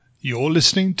You're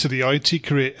listening to the IT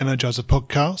Career Energizer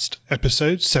podcast,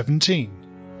 episode 17.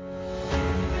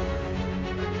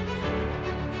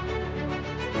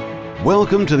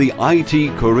 Welcome to the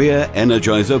IT Career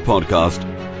Energizer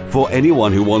podcast for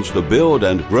anyone who wants to build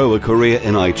and grow a career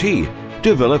in IT,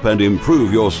 develop and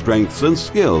improve your strengths and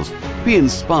skills, be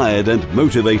inspired and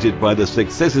motivated by the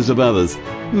successes of others,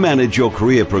 manage your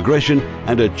career progression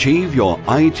and achieve your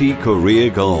IT career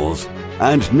goals.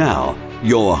 And now,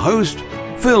 your host,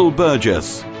 Phil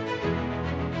Burgess.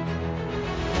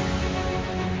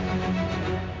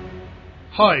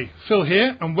 Hi, Phil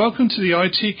here, and welcome to the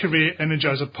IT Career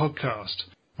Energizer podcast,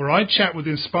 where I chat with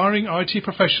inspiring IT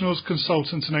professionals,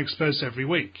 consultants and experts every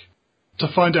week. To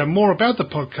find out more about the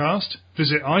podcast,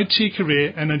 visit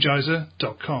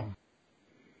itcareerenergizer.com.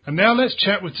 And now let's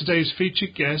chat with today's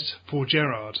featured guest, Paul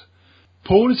Gerard.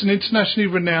 Paul is an internationally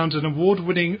renowned and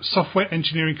award-winning software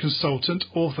engineering consultant,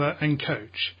 author and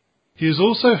coach. He is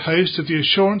also host of the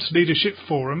Assurance Leadership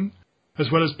Forum, as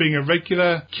well as being a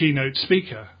regular keynote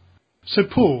speaker. So,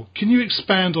 Paul, can you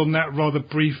expand on that rather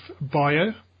brief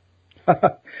bio?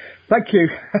 Thank you.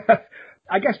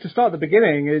 I guess to start at the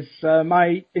beginning is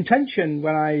my intention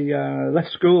when I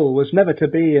left school was never to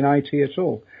be in IT at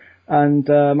all. And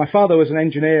my father was an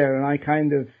engineer, and I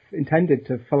kind of intended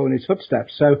to follow in his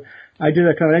footsteps. So I did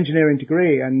a kind of engineering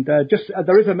degree, and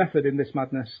there is a method in this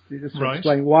madness. Just to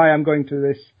explain why I'm going to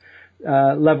this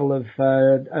level of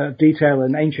detail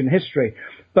and ancient history.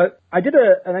 But I did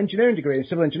an engineering degree in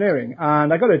civil engineering,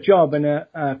 and I got a job in a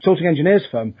consulting engineers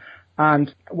firm.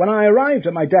 And when I arrived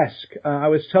at my desk, I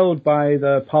was told by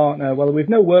the partner, well, we've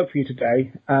no work for you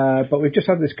today, but we've just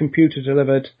had this computer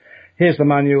delivered. Here's the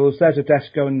manuals. There's a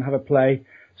desk. Go and have a play.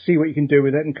 See what you can do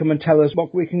with it and come and tell us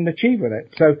what we can achieve with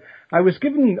it. So I was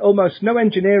given almost no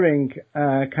engineering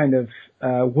kind of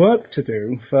work to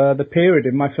do for the period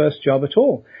in my first job at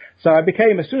all. So I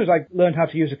became, as soon as I learned how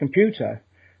to use a computer,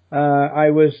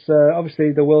 I was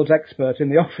obviously the world's expert in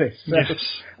the office. Yes.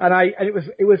 And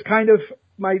it was kind of,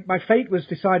 my fate was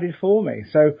decided for me.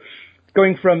 So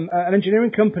going from an engineering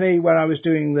company where I was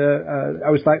doing I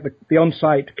was like the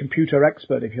on-site computer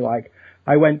expert, if you like,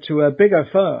 I went to a bigger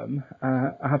firm,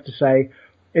 I have to say,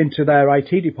 into their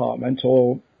IT department,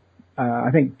 or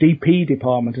I think DP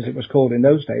department as it was called in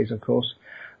those days, of course,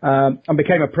 and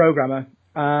became a programmer.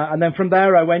 And then from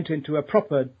there I went into a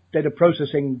proper data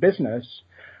processing business,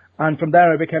 and from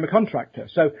there I became a contractor.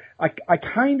 So I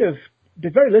kind of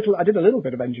did very little. I did a little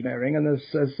bit of engineering, and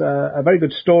there's a very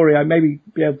good story I may be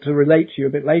able to relate to you a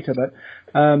bit later, but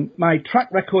my track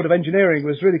record of engineering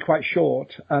was really quite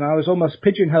short, and I was almost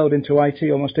pigeonholed into IT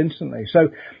almost instantly.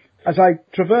 So as I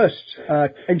traversed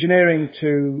engineering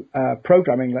to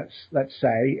programming, let's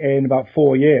say, in about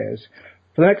 4 years,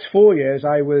 for the next 4 years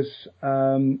I was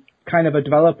kind of a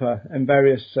developer in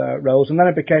various roles, and then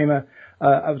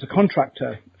I was a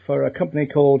contractor for a company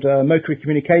called Mercury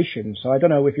Communications. So I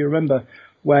don't know if you remember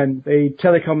when the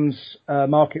telecoms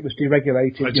market was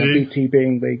deregulated, BT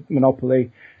being the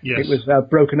monopoly. Yes. It was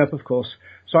broken up, of course.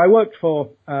 So I worked for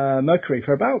Mercury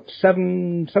for about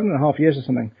seven and a half years or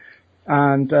something.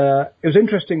 And it was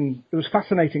interesting. It was a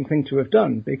fascinating thing to have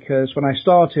done, because when I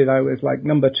started, I was like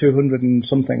number 200 and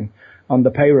something on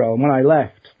the payroll. And when I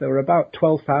left, there were about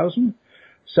 12,000.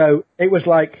 So it was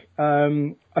like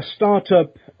a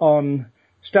startup on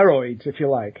steroids, if you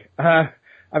like. I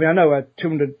mean, I know a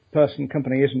 200-person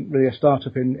company isn't really a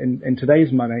startup in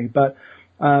today's money, but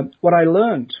what I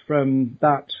learned from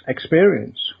that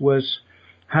experience was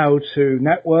how to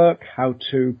network, how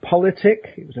to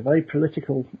politic. It was a very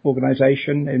political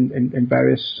organization in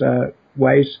various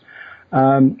ways.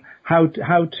 How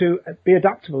to be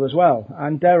adaptable as well.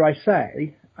 And dare I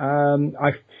say,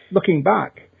 looking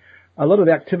back, a lot of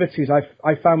the activities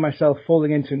I found myself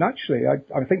falling into naturally.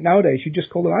 I think nowadays you just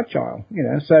call them agile,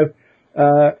 So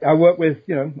I worked with,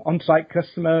 on-site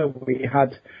customer. We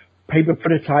had paper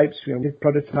prototypes. We did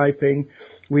prototyping.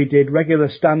 We did regular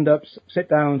stand-ups,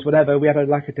 sit-downs, whatever. We had a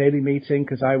daily meeting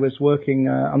because I was working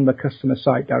on the customer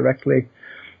site directly.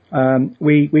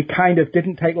 We kind of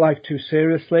didn't take life too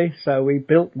seriously, so we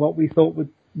built what we thought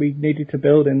we needed to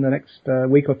build in the next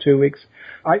week or 2 weeks.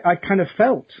 I kind of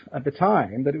felt at the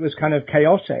time that it was kind of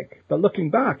chaotic, but looking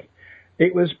back,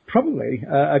 it was probably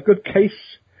a good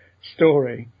case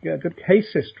story, a good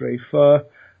case history for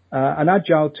an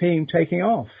agile team taking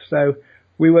off. So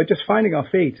we were just finding our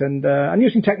feet and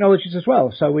using technologies as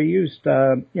well. So we used,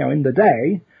 in the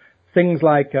day, things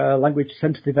like a language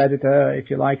sensitive editor, if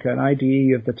you like, an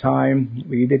IDE of the time.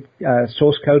 We did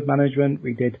source code management.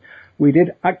 We did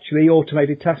actually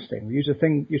automated testing. We used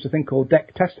a thing called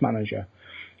Deck Test Manager,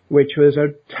 which was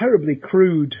a terribly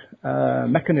crude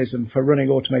mechanism for running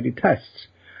automated tests.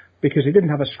 because it didn't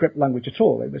have a script language at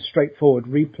all. It was straightforward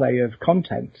replay of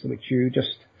content, which you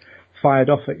just fired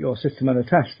off at your system on a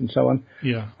test and so on.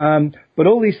 Yeah. But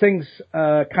all these things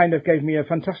kind of gave me a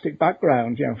fantastic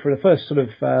background, for the first sort of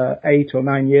 8 or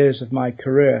 9 years of my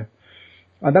career.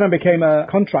 And then I became a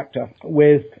contractor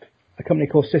with a company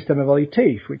called System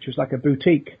Evaluatif, which was like a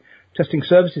boutique testing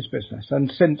services business.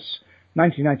 And since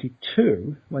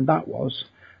 1992, when that was,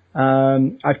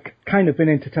 I've kind of been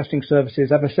into testing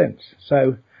services ever since.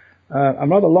 So I'm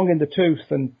rather long in the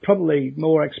tooth and probably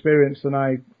more experienced than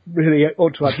I really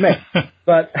ought to admit.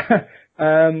 But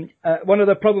one of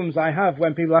the problems I have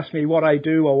when people ask me what I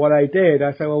do or what I did,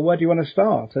 I say, well, where do you want to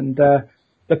start? And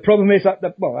the problem is that,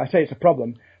 I say it's a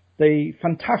problem. The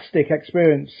fantastic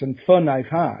experience and fun I've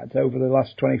had over the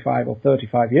last 25 or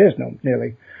 35 years now,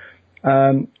 nearly,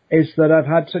 is that I've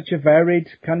had such a varied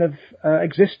kind of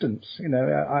existence.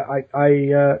 I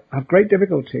have great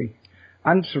difficulty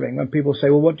answering when people say,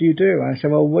 well, what do you do? And I say,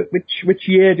 well, which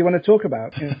year do you want to talk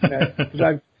about?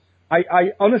 Because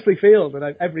I honestly feel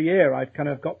that every year I've kind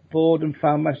of got bored and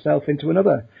found myself into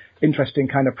another interesting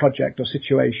kind of project or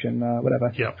situation,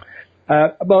 whatever. Yeah.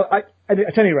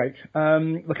 At any rate,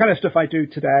 the kind of stuff I do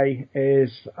today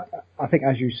is, I think,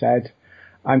 as you said,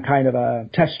 I'm kind of a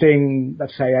testing,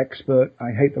 let's say, expert.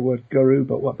 I hate the word guru,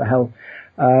 but what the hell.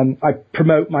 I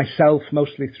promote myself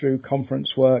mostly through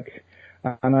conference work,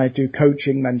 and I do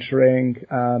coaching, mentoring,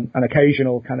 and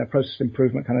occasional kind of process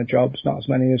improvement kind of jobs, not as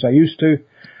many as I used to.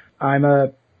 I'm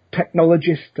a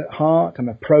technologist at heart. I'm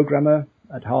a programmer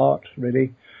at heart,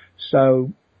 really.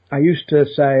 So I used to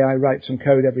say I write some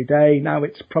code every day. Now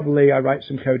it's probably I write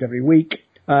some code every week.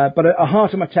 But at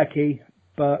heart, I'm a techie,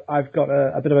 but I've got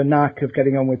a bit of a knack of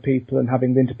getting on with people and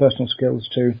having the interpersonal skills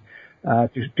to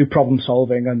do problem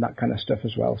solving and that kind of stuff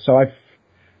as well. So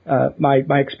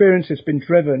my experience has been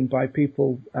driven by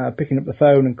people picking up the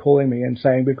phone and calling me and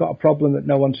saying, we've got a problem that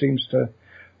no one seems to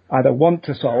either want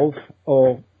to solve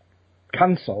or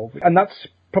can solve. And that's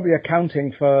probably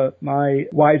accounting for my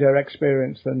wider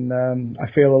experience than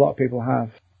I feel a lot of people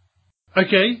have.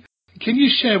 Okay. Can you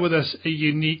share with us a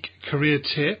unique career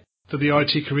tip that the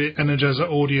IT Career Energizer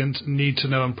audience need to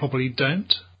know and probably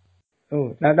don't?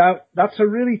 Oh, now that's a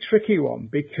really tricky one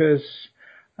because,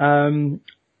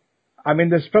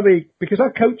 there's probably, because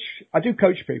I do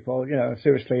coach people,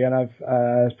 seriously, and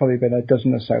there's probably been a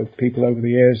dozen or so people over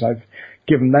the years I've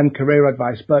given them career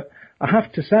advice, but I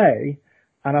have to say,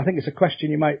 and I think it's a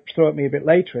question you might throw at me a bit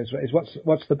later, is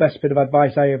what's the best bit of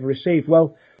advice I ever received?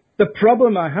 Well, the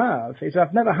problem I have is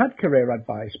I've never had career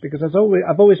advice because I've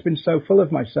always been so full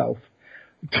of myself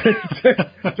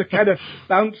to kind of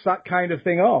bounce that kind of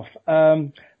thing off.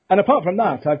 And apart from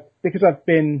that,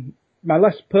 my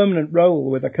last permanent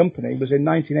role with a company was in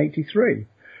 1983.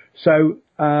 So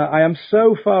I am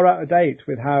so far out of date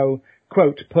with how,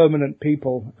 quote, permanent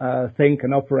people think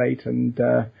and operate and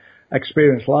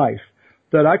experience life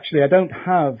that actually I don't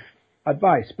have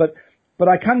advice. But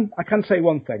I can say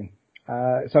one thing.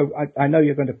 So I know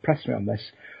you're going to press me on this.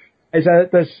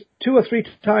 There's 2 or 3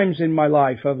 times in my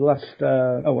life over the last,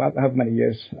 however many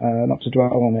years, not to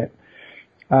dwell on it.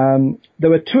 There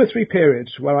were 2 or 3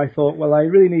 periods where I thought, well, I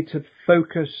really need to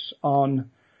focus on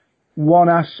one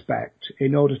aspect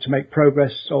in order to make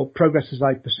progress as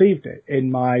I perceived it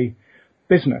in my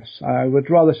business. I would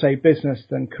rather say business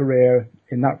than career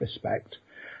in that respect.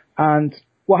 And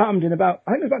what happened in about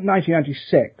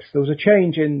 1996, there was a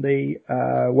change in the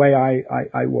way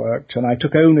I worked, and I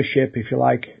took ownership, if you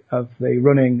like, of the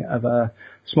running of a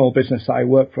small business that I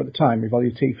worked for at the time,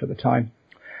 Evaluatif at the time.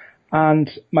 And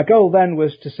my goal then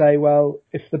was to say, well,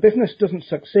 if the business doesn't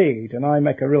succeed and I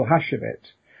make a real hash of it,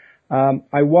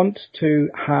 I want to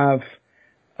have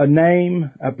a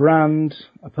name, a brand,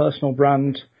 a personal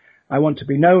brand. I want to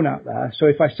be known out there. So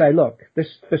if I say, look, this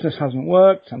business hasn't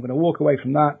worked, I'm going to walk away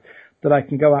from that I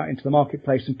can go out into the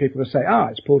marketplace and people will say,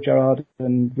 it's Paul Gerard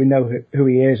and we know who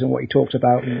he is and what he talks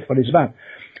about and what he's about.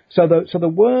 So the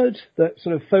word that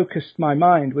sort of focused my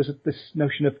mind was this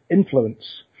notion of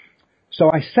influence.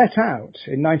 So I set out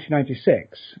in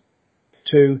 1996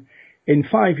 to, in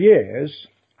 5 years,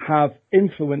 have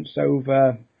influence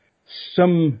over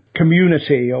some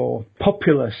community or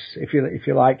populace, if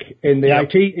you like, in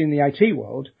the IT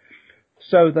world,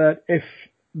 so that if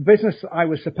business I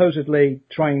was supposedly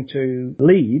trying to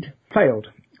lead failed.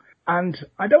 And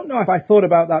I don't know if I thought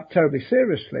about that terribly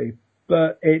seriously,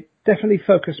 but it definitely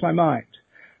focused my mind.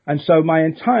 And so my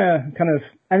entire kind of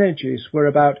energies were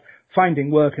about finding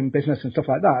work and business and stuff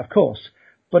like that, of course.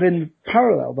 But in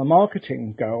parallel, the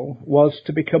marketing goal was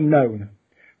to become known,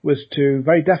 was to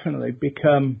very definitely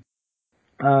become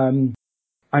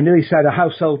I nearly said a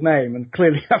household name, and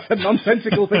clearly that's a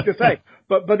nonsensical thing to say.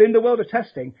 But in the world of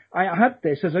testing, I had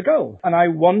this as a goal, and I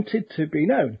wanted to be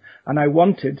known, and I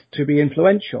wanted to be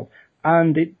influential,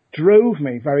 and it drove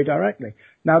me very directly.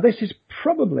 Now, this is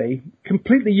probably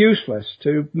completely useless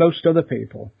to most other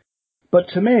people, but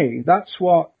to me, that's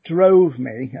what drove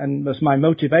me and was my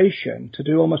motivation to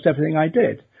do almost everything I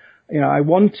did. I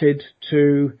wanted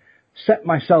to set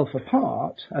myself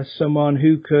apart as someone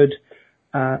who could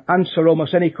answer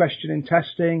almost any question in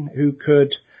testing, who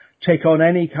could take on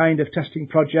any kind of testing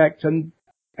project. And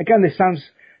again, this sounds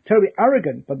terribly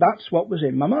arrogant, but that's what was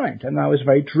in my mind. And I was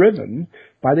very driven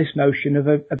by this notion of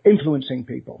influencing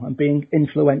people and being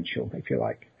influential, if you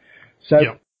like. So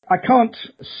yeah. I can't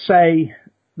say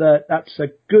that that's a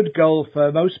good goal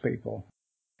for most people.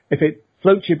 If it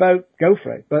floats your boat, go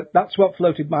for it. But that's what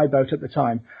floated my boat at the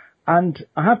time. And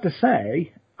I have to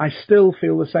say, I still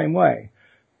feel the same way,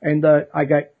 in that I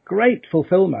get great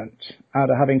fulfillment out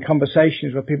of having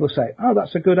conversations where people say, oh,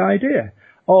 that's a good idea,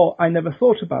 or I never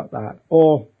thought about that,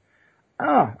 or,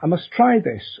 I must try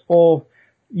this, or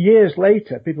years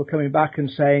later, people coming back and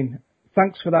saying,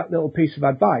 thanks for that little piece of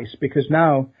advice, because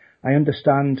now I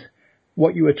understand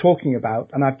what you were talking about,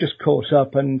 and I've just caught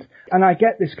up, and I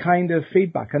get this kind of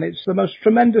feedback, and it's the most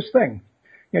tremendous thing.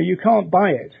 You can't buy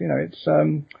it.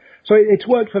 So it's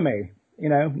worked for me.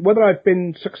 Whether I've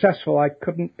been successful, I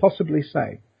couldn't possibly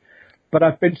say, but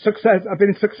I've been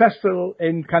successful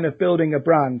in kind of building a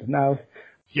brand. Now,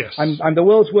 yes, I'm the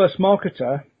world's worst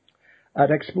marketer at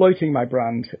exploiting my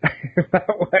brand that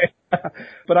way,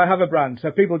 but I have a brand.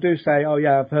 So people do say, oh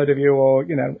yeah, I've heard of you, or,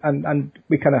 and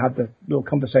we kind of had the little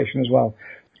conversation as well.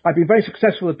 I've been very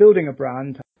successful at building a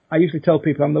brand. I usually tell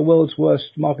people I'm the world's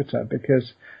worst marketer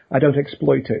because I don't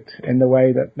exploit it in the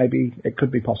way that maybe it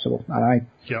could be possible. And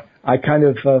I kind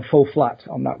of fall flat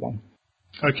on that one.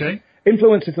 Okay.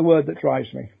 Influence is the word that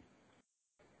drives me.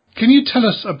 Can you tell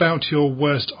us about your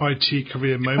worst IT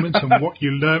career moment and what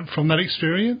you learned from that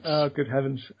experience? Oh, good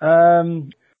heavens.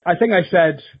 I think I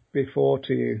said before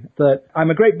to you that I'm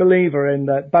a great believer in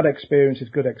that bad experience is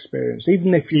good experience.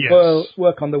 Even if you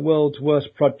work on the world's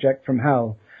worst project from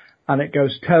hell, and it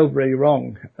goes terribly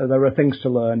wrong, there are things to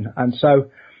learn. And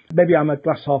so maybe I'm a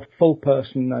glass half full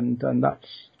person, and that's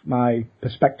my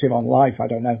perspective on life. I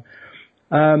don't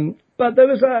know. But there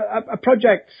was a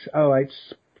project,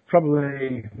 it's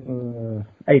probably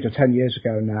 8 or 10 years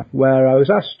ago now, where I was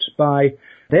asked by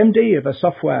the MD of a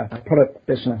software product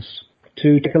business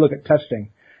to take a look at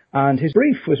testing. And his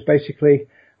brief was basically,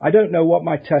 I don't know what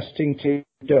my testing team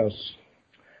does.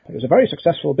 It was a very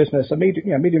successful business, a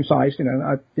medium-sized,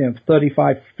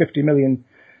 35, 50 million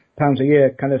pounds a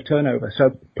year kind of turnover.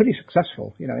 So pretty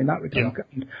successful, in that regard.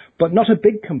 Yeah. But not a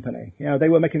big company. They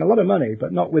were making a lot of money,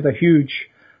 but not with a huge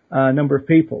number of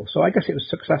people. So I guess it was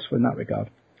successful in that regard.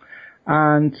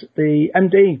 And the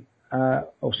MD,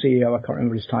 or CEO, I can't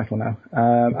remember his title now,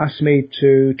 asked me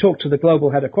to talk to the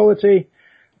global head of quality,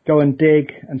 go and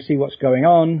dig and see what's going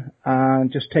on,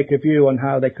 and just take a view on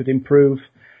how they could improve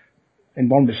in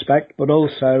one respect, but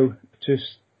also to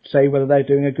say whether they're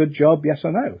doing a good job, yes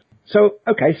or no. So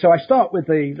I start with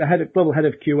the global head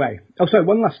of QA. Oh, sorry,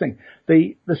 one last thing.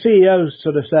 The CEO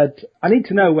sort of said, I need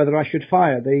to know whether I should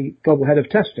fire the global head of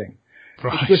testing.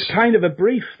 Right. It was kind of a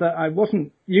brief that I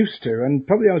wasn't used to, and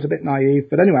probably I was a bit naive,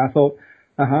 but anyway, I thought,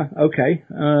 okay,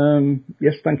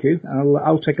 yes, thank you,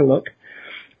 I'll take a look.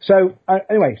 So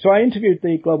anyway, I interviewed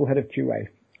the global head of QA,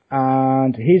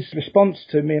 and his response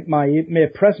to my mere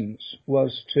presence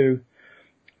was to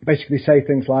basically say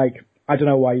things like, I don't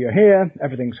know why you're here,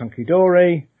 everything's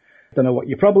hunky-dory, don't know what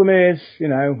your problem is,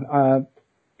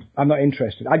 I'm not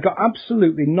interested. I got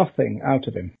absolutely nothing out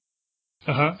of him.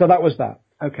 Uh-huh. So that was that.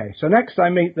 Okay, so next I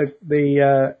meet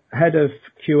the head of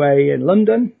QA in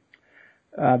London.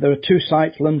 There are 2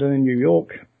 sites, London and New York.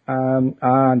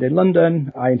 And in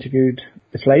London, I interviewed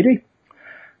this lady.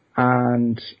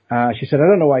 And she said, I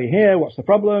don't know why you're here. What's the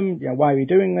problem? Why are you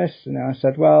doing this? And I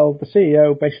said, well, the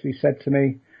CEO basically said to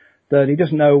me that he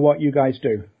doesn't know what you guys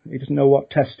do. He doesn't know what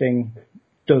testing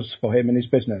does for him in his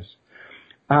business.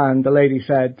 And the lady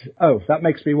said, oh, that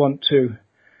makes me want to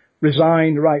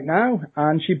resign right now.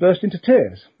 And she burst into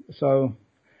tears. So,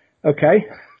 okay.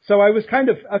 So I was kind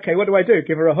of, okay, what do I do?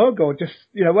 Give her a hug or just,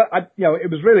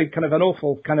 it was really kind of an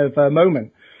awful kind of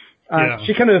moment.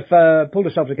 She kind of pulled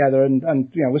herself together and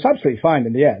was absolutely fine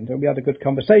in the end. And we had a good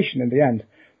conversation in the end.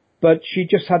 But she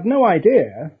just had no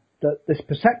idea that this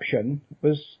perception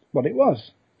was what it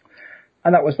was.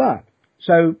 And that was that.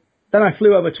 So then I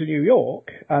flew over to New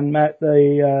York and met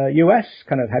the US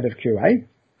kind of head of QA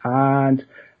and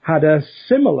had a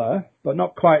similar, but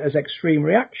not quite as extreme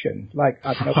reaction. Like,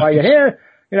 I don't know why you're here.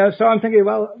 So I'm thinking,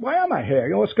 well, why am I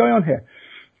here? What's going on here?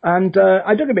 And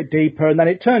I dug a bit deeper, and then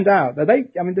it turned out that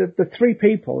the three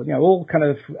people, all kind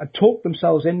of talked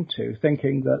themselves into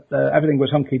thinking that everything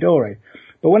was hunky-dory.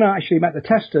 But when I actually met the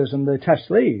testers and the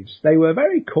test leads, they were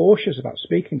very cautious about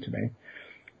speaking to me.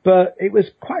 But it was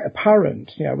quite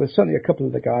apparent, with certainly a couple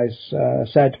of the guys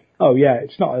said, oh yeah,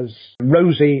 it's not as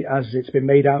rosy as it's been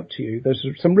made out to you. There's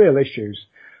some real issues.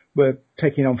 We're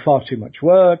taking on far too much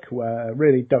work. We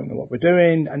really don't know what we're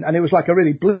doing. And it was like a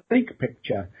really bleak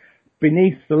picture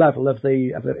beneath the level of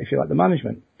the, if you like, the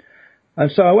management.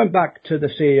 And so I went back to the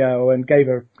CEO and gave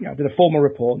her, did a formal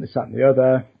report and this, that and the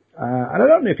other. And I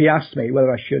don't know if he asked me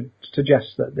whether I should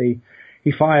suggest that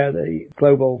he fire the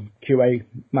global QA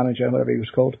manager, whatever he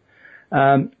was called.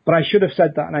 But I should have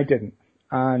said that and I didn't.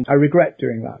 And I regret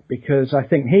doing that because I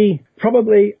think he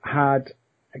probably had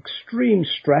extreme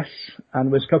stress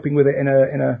and was coping with it in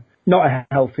a not a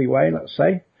healthy way, let's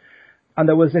say. And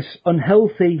there was this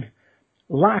unhealthy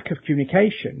lack of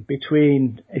communication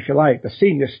between, if you like, the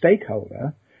senior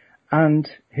stakeholder and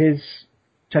his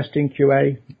testing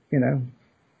QA,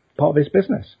 part of his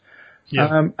business.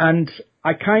 Yeah. And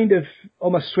I kind of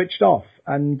almost switched off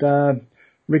and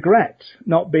regret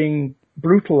not being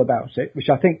brutal about it, which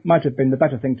I think might have been the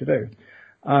better thing to do.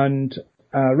 And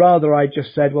rather I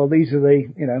just said, well, these are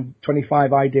the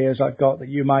 25 ideas I've got that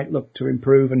you might look to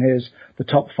improve, and here's the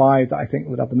top 5 that I think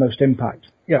would have the most impact.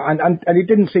 And it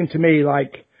didn't seem to me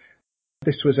like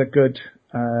this was a good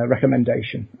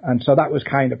recommendation. And so that was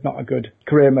kind of not a good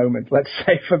career moment, let's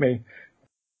say, for me.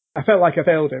 I felt like I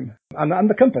failed him and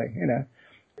the company,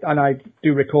 And I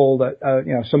do recall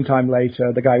that, sometime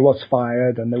later, the guy was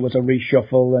fired and there was a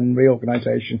reshuffle and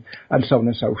reorganization and so on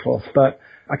and so forth. But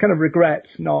I kind of regret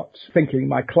not thinking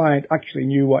my client actually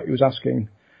knew what he was asking.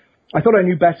 I thought I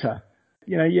knew better.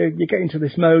 You get into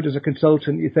this mode as a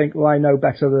consultant, you think, well, I know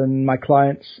better than my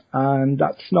clients, and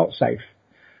that's not safe.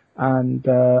 And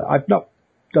I've not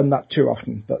done that too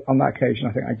often, but on that occasion,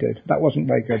 I think I did. That wasn't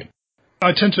very good.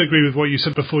 I tend to agree with what you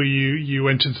said before you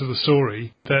went into the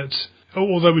story, that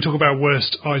although we talk about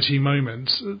worst IT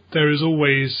moments, there is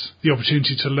always the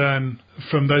opportunity to learn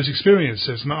from those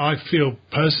experiences. And I feel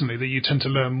personally that you tend to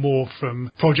learn more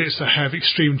from projects that have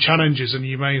extreme challenges and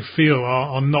you may feel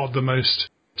are not the most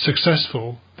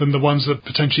successful than the ones that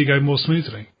potentially go more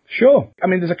smoothly. Sure. I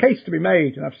mean, there's a case to be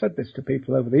made, and I've said this to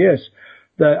people over the years,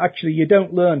 that actually you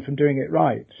don't learn from doing it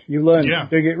right. You learn from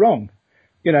doing it wrong.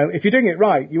 If you're doing it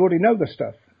right, you already know the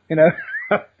stuff, yes.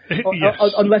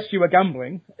 Unless you were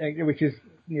gambling, which is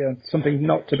something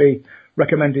not to be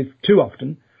recommended too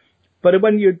often. But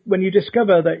when you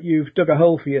discover that you've dug a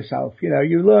hole for yourself,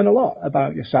 you learn a lot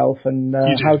about yourself and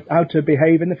how to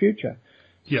behave in the future.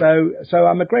 Yeah. So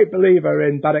I'm a great believer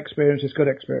in bad experience is good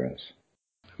experience.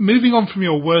 Moving on from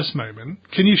your worst moment,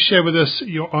 can you share with us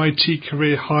your IT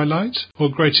career highlight or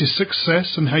greatest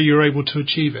success and how you were able to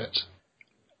achieve it?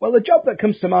 Well, the job that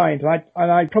comes to mind,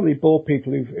 and I probably bore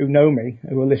people who know me,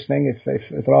 who are listening,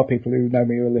 if there are people who know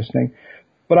me who are listening,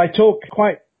 but I talk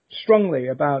quite strongly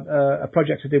about a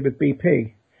project I did with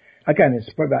BP. Again,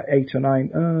 it's probably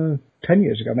about 10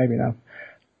 years ago, maybe now,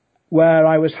 where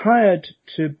I was hired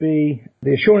to be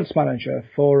the assurance manager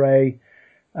for an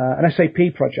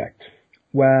SAP project,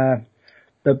 where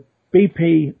the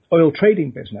BP oil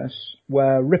trading business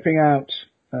were ripping out,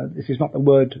 this is not the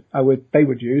word they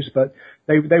would use, but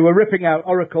they were ripping out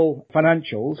Oracle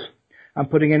financials and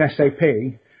putting in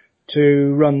SAP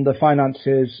to run the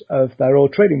finances of their oil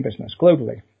trading business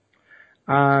globally.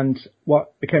 And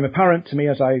what became apparent to me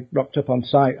as I rocked up on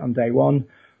site on day one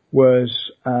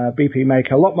was BP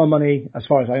make a lot more money, as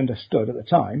far as I understood at the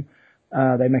time.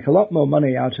 They make a lot more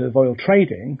money out of oil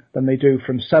trading than they do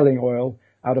from selling oil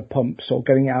out of pumps or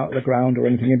getting it out of the ground or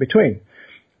anything in between.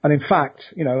 And in fact,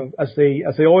 as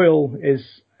the oil is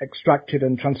extracted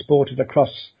and transported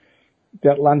across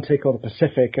the Atlantic or the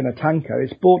Pacific in a tanker,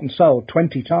 it's bought and sold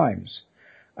 20 times.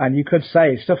 And you could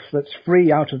say stuff that's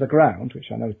free out of the ground,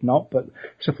 which I know it's not, but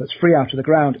stuff that's free out of the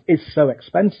ground is so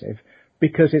expensive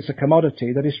because it's a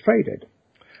commodity that is traded.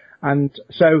 And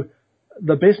so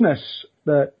the business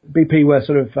that BP were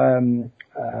sort of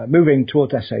moving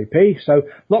towards SAP, so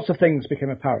lots of things became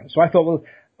apparent. So I thought,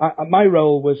 well, my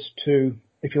role was to,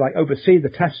 if you like, oversee the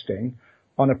testing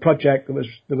on a project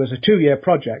there was a 2-year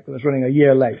project that was running a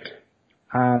year late.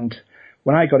 And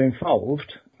when I got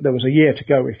involved, there was a year to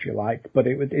go, if you like, but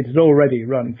it had already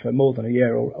run for more than a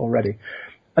year already.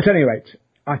 At any rate,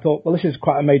 I thought, well, this is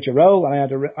quite a major role, and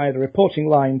I had a reporting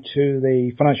line to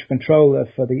the financial controller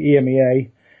for the EMEA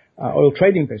oil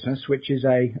trading business, which is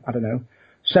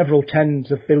several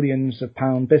tens of billions of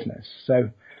pound business. So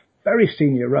very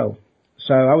senior role.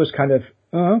 So I was kind of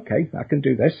oh, okay, I can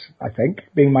do this, I think,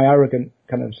 being my arrogant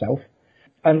kind of self.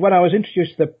 And when I was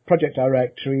introduced to the project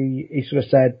director, he sort of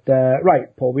said,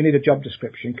 right, Paul, we need a job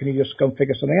description. Can you just go and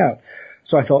figure something out?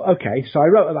 So I thought, okay. So I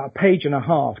wrote about a page and a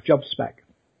half job spec.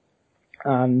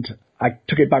 And I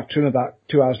took it back to him about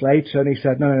 2 hours later, and he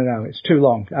said, no, it's too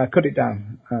long. Cut it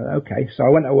down. Okay. So I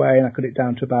went away and I cut it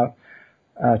down to about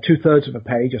 2/3 of a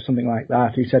page or something like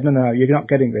that. He said, no, you're not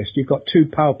getting this. You've got 2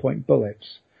 PowerPoint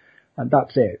bullets, and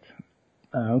that's it.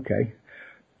 Okay.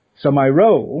 So my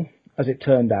role, as it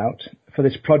turned out, for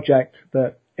this project,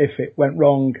 that if it went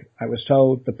wrong, I was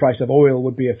told the price of oil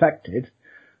would be affected.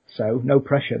 So no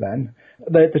pressure then.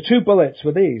 The 2 bullets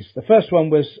were these. The first one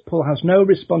was, Paul has no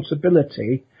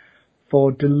responsibility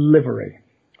for delivery.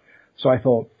 So I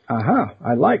thought,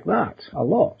 I like that a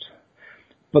lot.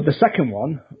 But the second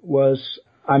one was,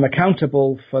 I'm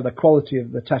accountable for the quality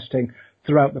of the testing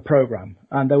throughout the program.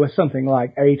 And there was something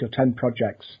like 8 or 10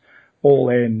 projects all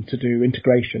in to do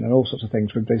integration and all sorts of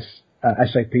things with this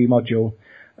SAP module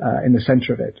in the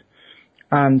center of it.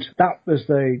 And that was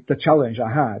the challenge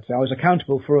I had. I was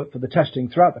accountable for the testing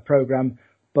throughout the program,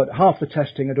 but half the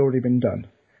testing had already been done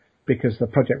because the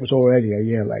project was already a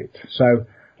year late. So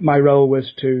my role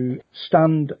was to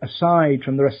stand aside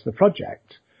from the rest of the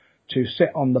project, to sit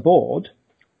on the board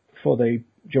for the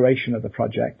duration of the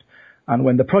project. And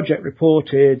when the project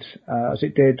reported, as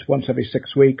it did once every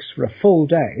 6 weeks for a full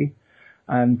day,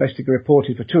 and basically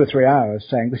reported for 2 or 3 hours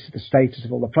saying this is the status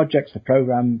of all the projects, the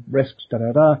program, risks,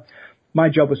 my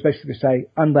job was basically to say,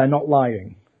 and they're not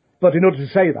lying. But in order to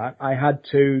say that, I had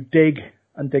to dig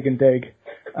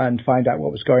and find out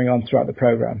what was going on throughout the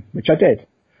program, which I did.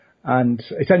 And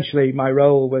essentially my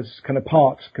role was kind of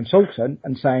part consultant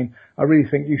and saying, I really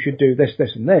think you should do this,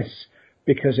 this and this,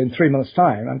 because in 3 months'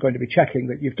 time, I'm going to be checking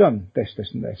that you've done this,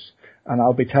 this and this. And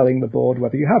I'll be telling the board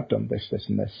whether you have done this, this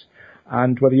and this,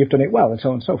 and whether you've done it well, and so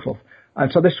on and so forth.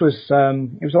 And so this was,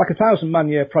 it was like a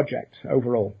 1,000-man-year project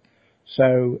overall.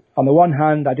 So on the one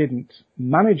hand, I didn't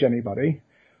manage anybody,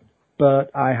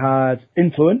 but I had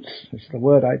influence, this is the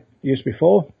word I used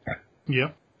before,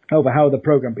 over how the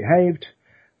program behaved,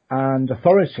 and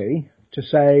authority to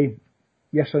say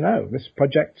yes or no. This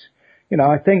project,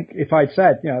 I think if I'd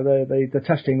said, the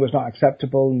testing was not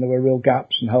acceptable and there were real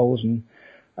gaps and holes and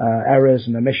errors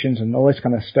and omissions and all this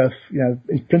kind of stuff,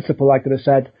 in principle I could have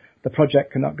said the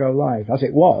project cannot go live. As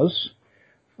it was,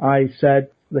 I said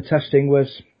the testing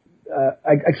was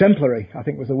exemplary, I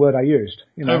think was the word I used.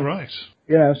 Oh, right.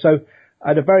 So I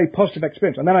had a very positive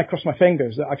experience. And then I crossed my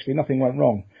fingers that actually nothing went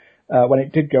wrong when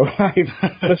it did go live.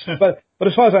 but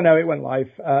as far as I know, it went live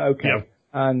okay. Yep.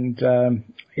 And,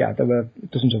 there were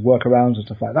dozens of workarounds and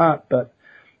stuff like that. But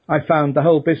I found the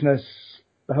whole business,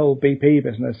 the whole BP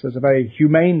business, was a very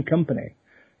humane company,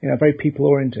 very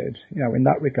people-oriented, in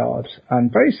that regard,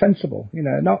 and very sensible,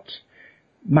 not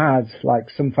mad like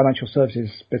some financial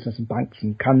services business and banks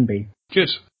and can be. Good.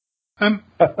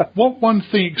 What one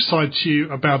thing excites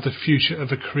you about the future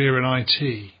of a career in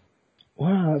IT?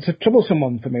 Wow, it's a troublesome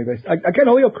one for me. Again,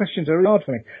 all your questions are hard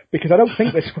for me because I don't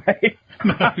think this way.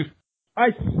 No.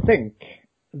 I think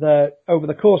that over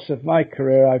the course of my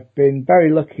career, I've been very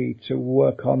lucky to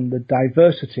work on the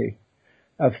diversity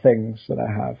of things that I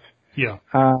have. Yeah.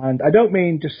 And I don't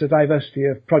mean just the diversity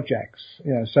of projects,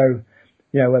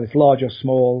 whether it's large or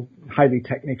small, highly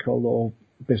technical or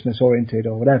business oriented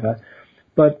or whatever,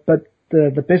 but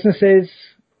the businesses,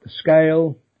 the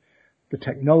scale, the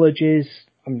technologies,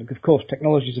 and of course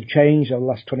technologies have changed over the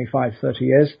last 25, 30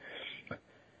 years.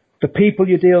 The people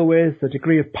you deal with, the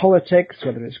degree of politics,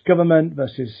 whether it's government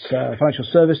versus financial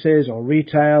services or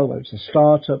retail, whether it's a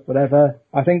startup, whatever.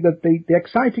 I think that the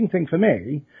exciting thing for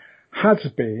me has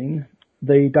been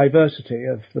the diversity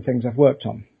of the things I've worked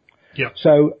on. Yeah.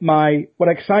 So what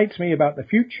excites me about the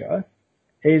future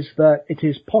is that it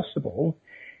is possible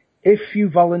if you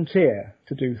volunteer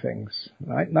to do things,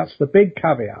 right? And that's the big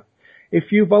caveat.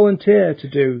 If you volunteer to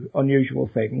do unusual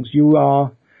things, you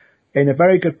are in a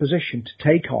very good position to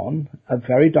take on a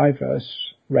very diverse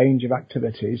range of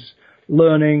activities,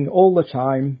 learning all the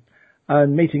time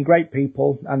and meeting great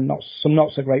people and some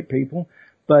not so great people,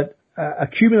 but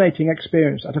accumulating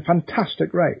experience at a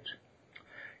fantastic rate.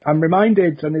 I'm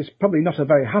reminded, and it's probably not a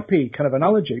very happy kind of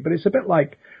analogy, but it's a bit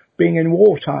like being in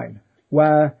wartime,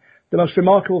 where the most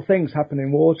remarkable things happen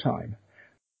in wartime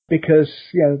because,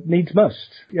 needs must.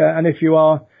 Yeah, and if you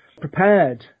are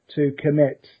prepared to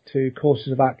commit to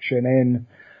courses of action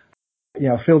in,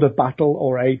 a field of battle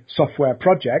or a software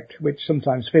project, which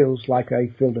sometimes feels like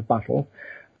a field of battle,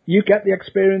 you get the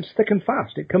experience thick and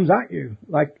fast. It comes at you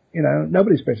like,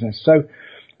 nobody's business. So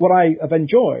what I have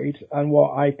enjoyed and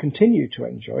what I continue to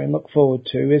enjoy and look forward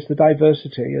to is the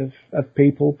diversity of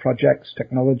people, projects,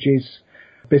 technologies,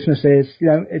 businesses.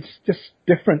 It's just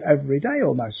different every day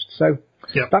almost. So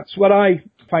That's what I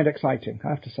find exciting, I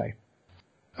have to say.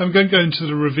 I'm going to go into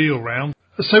the reveal round.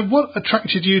 So what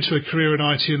attracted you to a career in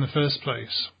IT in the first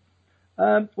place?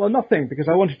 Well, nothing, because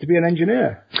I wanted to be an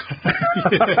engineer.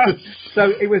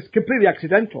 So it was completely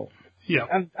accidental. Yeah.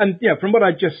 And from what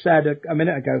I just said a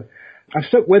minute ago, I've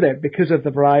stuck with it because of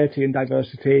the variety and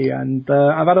diversity, and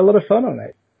I've had a lot of fun on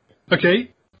it.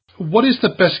 Okay. What is the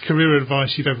best career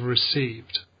advice you've ever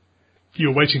received? You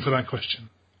were waiting for that question.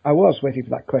 I was waiting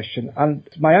for that question, and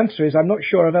my answer is I'm not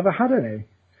sure I've ever had any.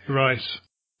 Right.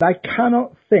 I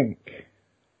cannot think,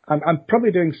 I'm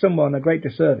probably doing someone a great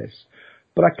disservice,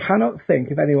 but I cannot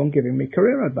think of anyone giving me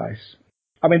career advice.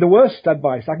 I mean, the worst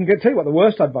advice, I can tell you what the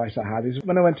worst advice I had is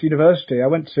when I went to university. I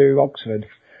went to Oxford,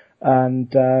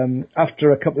 and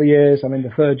after a couple of years, I'm in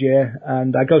the third year,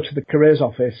 and I go to the careers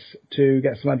office to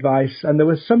get some advice, and there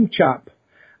was some chap,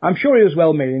 I'm sure he was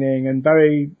well-meaning and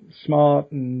very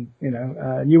smart and,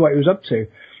 knew what he was up to.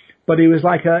 But he was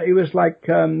like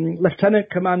Lieutenant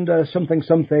Commander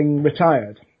something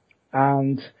retired.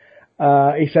 And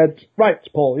he said, right,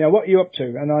 Paul, what are you up to?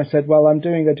 And I said, well, I'm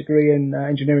doing a degree in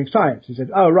engineering science. He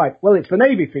said, oh, right, well, it's the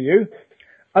Navy for you.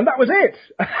 And that was it.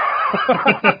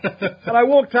 And I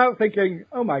walked out thinking,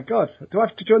 oh, my God, do I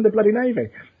have to join the bloody Navy?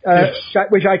 Yes.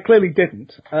 Which I clearly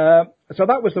didn't. So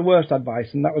that was the worst advice,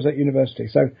 and that was at university.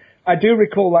 So I do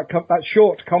recall that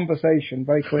short conversation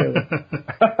very clearly.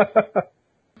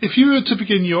 If you were to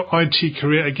begin your IT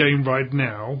career again right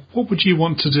now, what would you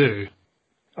want to do?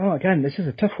 Oh, again, this is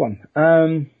a tough one.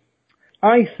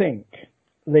 I think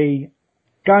the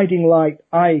guiding light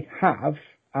I have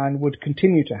and would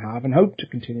continue to have and hope to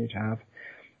continue to have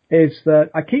is that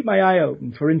I keep my eye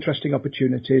open for interesting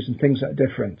opportunities and things that are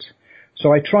different.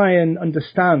 So I try and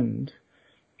understand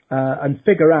and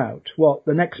figure out what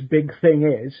the next big thing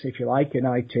is, if you like, in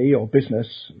IT or business,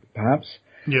 perhaps.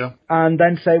 Yeah. And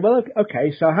then say, well,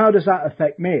 okay, so how does that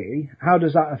affect me? How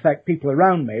does that affect people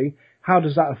around me? How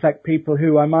does that affect people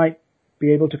who I might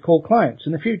be able to call clients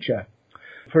in the future?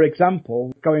 For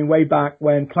example, going way back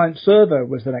when client server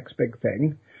was the next big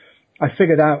thing, I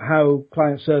figured out how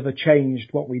client server changed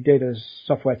what we did as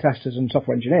software testers and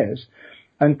software engineers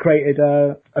and created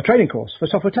a training course for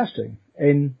software testing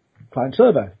in client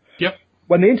server. Yep.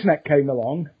 When the internet came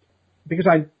along, because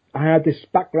I had this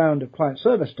background of client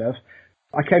server stuff,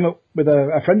 I came up with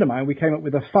a friend of mine, we came up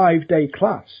with a 5-day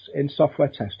class in software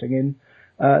testing in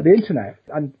the internet.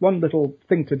 And one little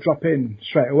thing to drop in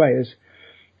straight away is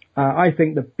I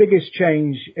think the biggest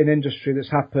change in industry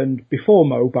that's happened before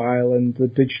mobile and the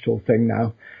digital thing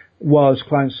now was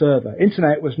client server.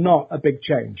 Internet was not a big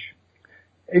change.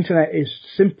 Internet is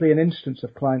simply an instance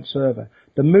of client server.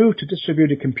 The move to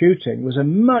distributed computing was a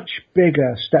much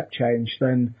bigger step change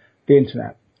than the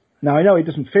internet. Now, I know it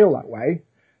doesn't feel that way,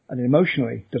 and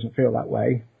emotionally doesn't feel that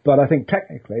way, but I think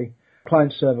technically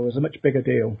client server was a much bigger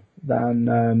deal than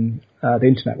the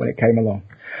internet when it came along.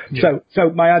 Yeah. So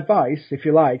my advice, if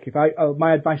you like,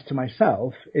 my advice to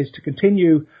myself is to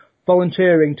continue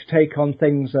volunteering to take on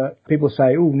things that people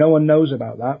say, oh, no one knows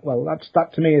about that. Well,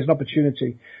 that to me is an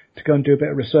opportunity to go and do a bit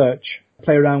of research,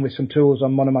 play around with some tools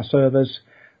on one of my servers,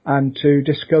 and to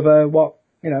discover what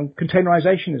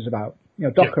containerization is about,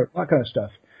 Docker, that kind of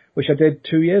stuff, which I did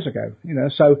 2 years ago.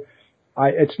 So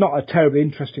it's not a terribly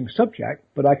interesting subject,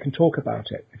 but I can talk about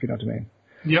it, if you know what I mean.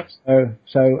 Yep.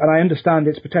 And I understand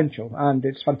its potential, and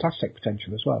its fantastic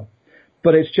potential as well.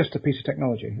 But it's just a piece of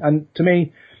technology. And to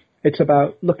me, it's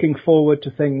about looking forward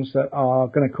to things that are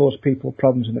going to cause people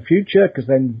problems in the future, because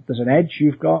then there's an edge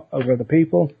you've got over other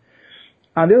people.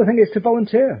 And the other thing is to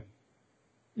volunteer.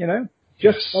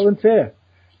 Just volunteer.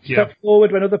 Step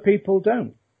forward when other people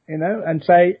don't, and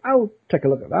say, I'll take a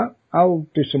look at that. I'll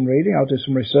do some reading. I'll do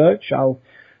some research. I'll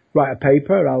write a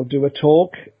paper. I'll do a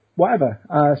talk, whatever.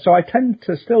 So I tend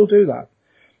to still do that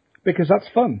because that's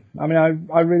fun. I mean,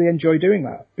 I really enjoy doing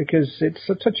that because it's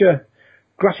such a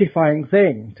gratifying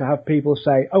thing to have people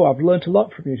say, oh, I've learnt a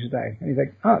lot from you today. And you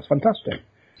think, it's fantastic.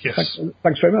 Yes.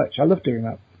 Thanks very much. I love doing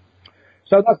that.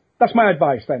 So that's my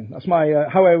advice then. That's my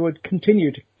how I would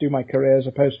continue to do my career as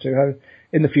opposed to how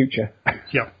in the future.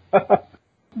 Yeah.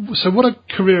 So what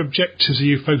career objectives are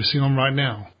you focusing on right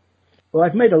now? Well,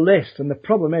 I've made a list, and the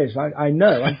problem is I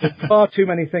know I'm doing far too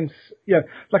many things.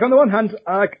 Like on the one hand,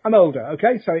 I'm older,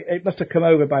 okay? So it must have come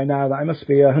over by now that I must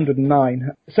be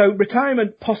 109. So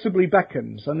retirement possibly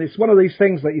beckons, and it's one of these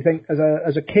things that you think,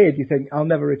 as a kid, you think, I'll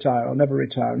never retire, I'll never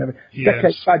retire. Yes.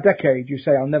 Decade by decade, you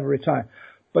say, I'll never retire.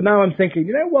 But now I'm thinking,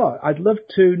 you know what? I'd love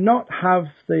to not have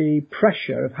the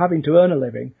pressure of having to earn a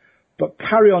living, but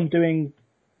carry on doing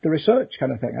the research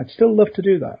kind of thing. I'd still love to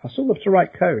do that. I still love to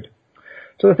write code.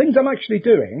 So the things I'm actually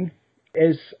doing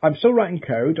is I'm still writing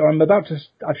code, or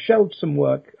I've shelved some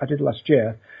work I did last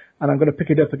year, and I'm going to pick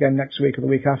it up again next week or the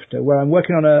week after, where I'm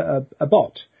working on a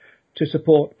bot to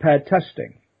support paired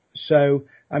testing. So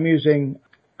I'm using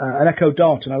an Echo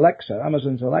Dot and Alexa,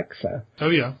 Amazon's Alexa,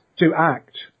 to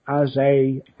act as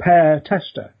a pair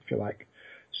tester, if you like.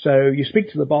 So you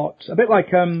speak to the bot, a bit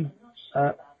like, I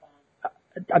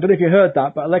don't know if you heard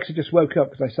that, but Alexa just woke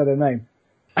up because I said her name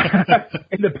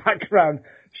in the background.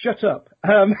 Shut up.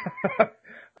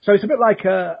 So it's a bit like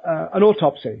an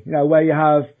autopsy, where you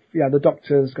have, the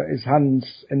doctor's got his hands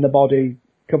in the body,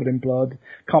 covered in blood,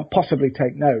 can't possibly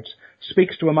take notes,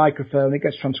 speaks to a microphone, it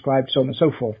gets transcribed, so on and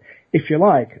so forth. If you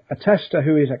like, a tester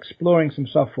who is exploring some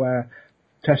software,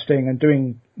 testing and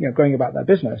doing, going about their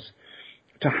business,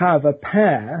 to have a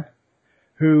pair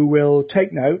who will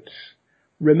take notes,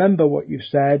 remember what you've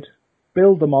said,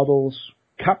 build the models,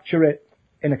 capture it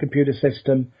in a computer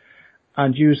system,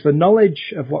 and use the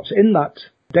knowledge of what's in that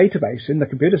database, in the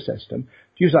computer system,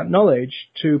 use that knowledge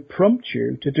to prompt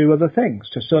you to do other things,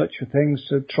 to search for things,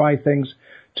 to try things,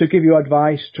 to give you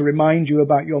advice, to remind you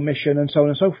about your mission, and so on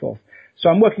and so forth. So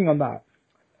I'm working on that.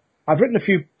 I've written a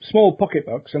few small pocket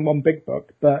books and one big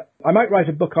book, but I might write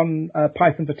a book on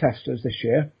Python for testers this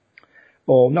year,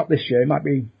 or not this year, it might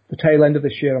be the tail end of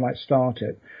this year I might start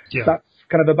it. Yeah. That's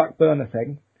kind of a back burner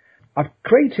thing. I've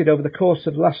created over the course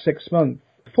of the last 6 months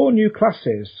 4 new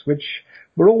classes, which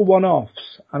were all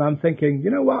one-offs, and I'm thinking,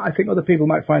 you know what, I think other people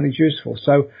might find these useful.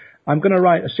 So I'm going to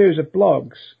write a series of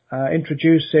blogs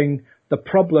introducing the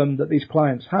problem that these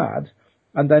clients had,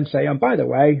 and then say, and by the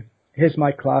way, here's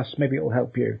my class, maybe it'll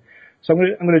help you. So I'm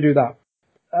going to do that.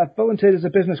 I volunteered as a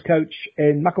business coach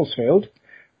in Macclesfield,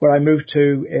 where I moved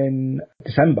to in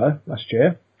December last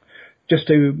year, just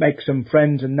to make some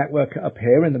friends and network up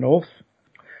here in the north.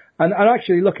 And I'm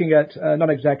actually looking at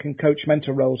non-exec and coach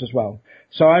mentor roles as well.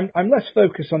 So I'm less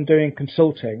focused on doing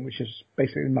consulting, which is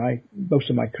basically most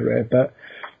of my career, but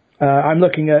I'm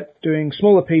looking at doing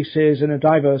smaller pieces in a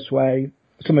diverse way,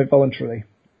 some of it voluntarily.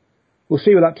 We'll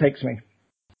see where that takes me.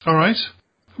 All right.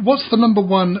 What's the number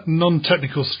one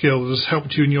non-technical skill that has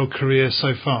helped you in your career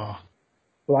so far?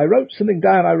 Well, I wrote something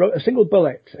down. I wrote a single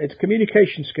bullet. It's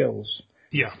communication skills.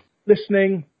 Yeah.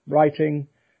 Listening, writing,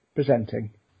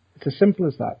 presenting. It's as simple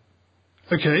as that.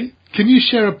 Okay. Can you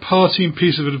share a parting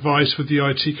piece of advice with the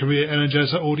IT Career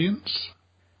Energizer audience?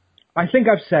 I think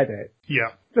I've said it.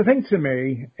 Yeah. The thing to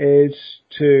me is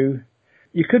you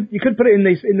could put it in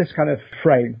this kind of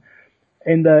frame,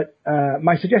 in that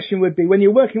my suggestion would be, when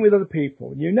you're working with other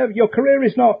people, your career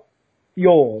is not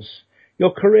yours.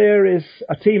 Your career is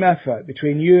a team effort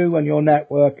between you and your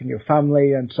network and your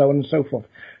family and so on and so forth.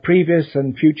 Previous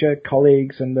and future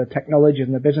colleagues and the technologies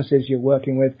and the businesses you're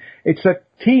working with. It's a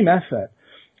team effort.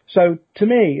 So to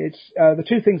me, it's the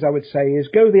two things I would say is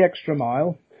go the extra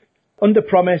mile, under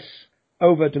promise,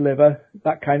 over deliver,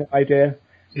 that kind of idea.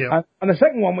 Yeah. And the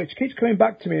second one, which keeps coming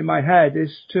back to me in my head,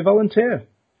 is to volunteer.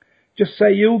 Just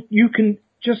say you can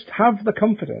just have the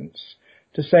confidence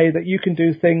to say that you can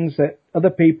do things that other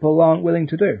people aren't willing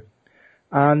to do.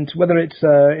 And whether it's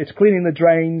cleaning the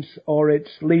drains or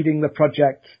it's leading the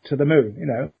project to the moon,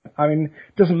 it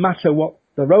doesn't matter what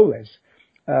the role is.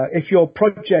 If your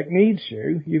project needs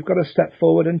you, you've got to step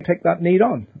forward and take that need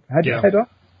on. Head on.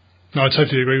 No, I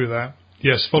totally agree with that.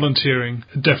 Yes, volunteering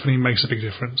definitely makes a big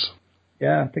difference.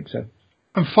 Yeah, I think so.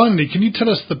 And finally, can you tell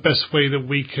us the best way that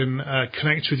we can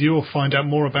connect with you or find out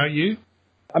more about you?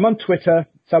 I'm on Twitter,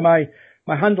 so my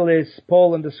handle is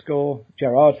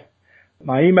Paul_Gerard.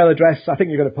 My email address, I think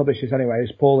you're going to publish this anyway,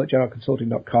 is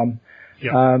paul@gerardconsulting.com.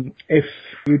 Yeah. If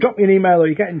you drop me an email or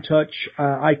you get in touch,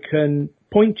 I can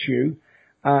point you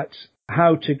at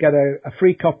how to get a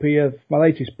free copy of my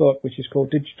latest book, which is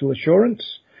called Digital Assurance,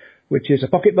 which is a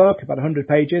pocket book, about 100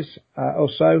 pages or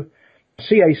so.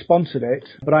 CA sponsored it,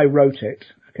 but I wrote it.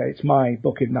 Okay, it's my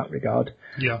book in that regard.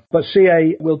 Yeah. But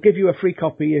CA will give you a free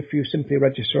copy if you simply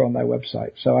register on their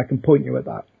website, so I can point you at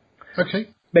that. Okay.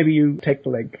 Maybe you take the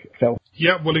link, Phil.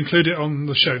 Yeah, we'll include it on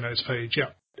the show notes page,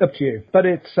 yeah. Up to you. But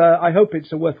it's I hope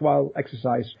it's a worthwhile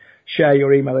exercise. Share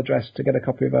your email address to get a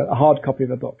hard copy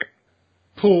of a book.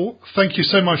 Paul, thank you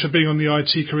so much for being on the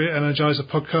IT Career Energizer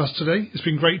podcast today. It's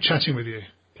been great chatting with you.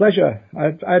 Pleasure.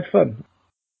 I had fun.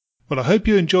 Well, I hope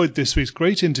you enjoyed this week's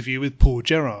great interview with Paul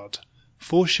Gerard.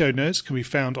 Full show notes can be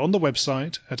found on the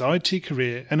website at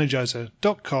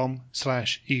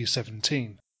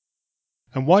itcareerenergizer.com/E17.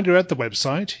 And while you're at the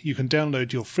website, you can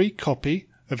download your free copy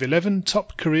of 11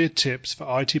 top career tips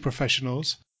for IT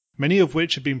professionals, many of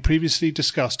which have been previously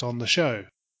discussed on the show.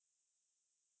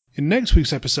 In next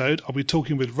week's episode, I'll be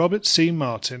talking with Robert C.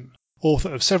 Martin,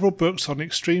 author of several books on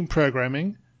extreme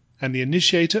programming and the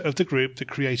initiator of the group that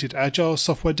created agile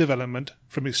software development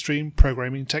from extreme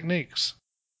programming techniques.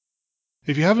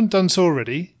 If you haven't done so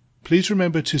already, please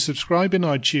remember to subscribe in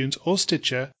iTunes or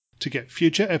Stitcher to get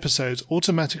future episodes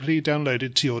automatically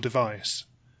downloaded to your device.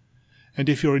 And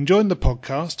if you're enjoying the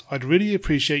podcast, I'd really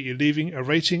appreciate you leaving a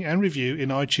rating and review in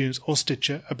iTunes or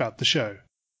Stitcher about the show.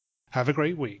 Have a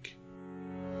great week.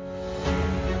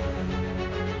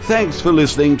 Thanks for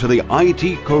listening to the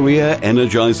IT Career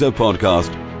Energizer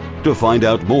podcast. To find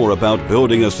out more about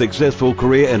building a successful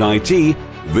career in IT,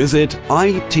 visit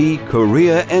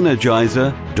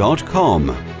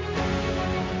itcareerenergizer.com.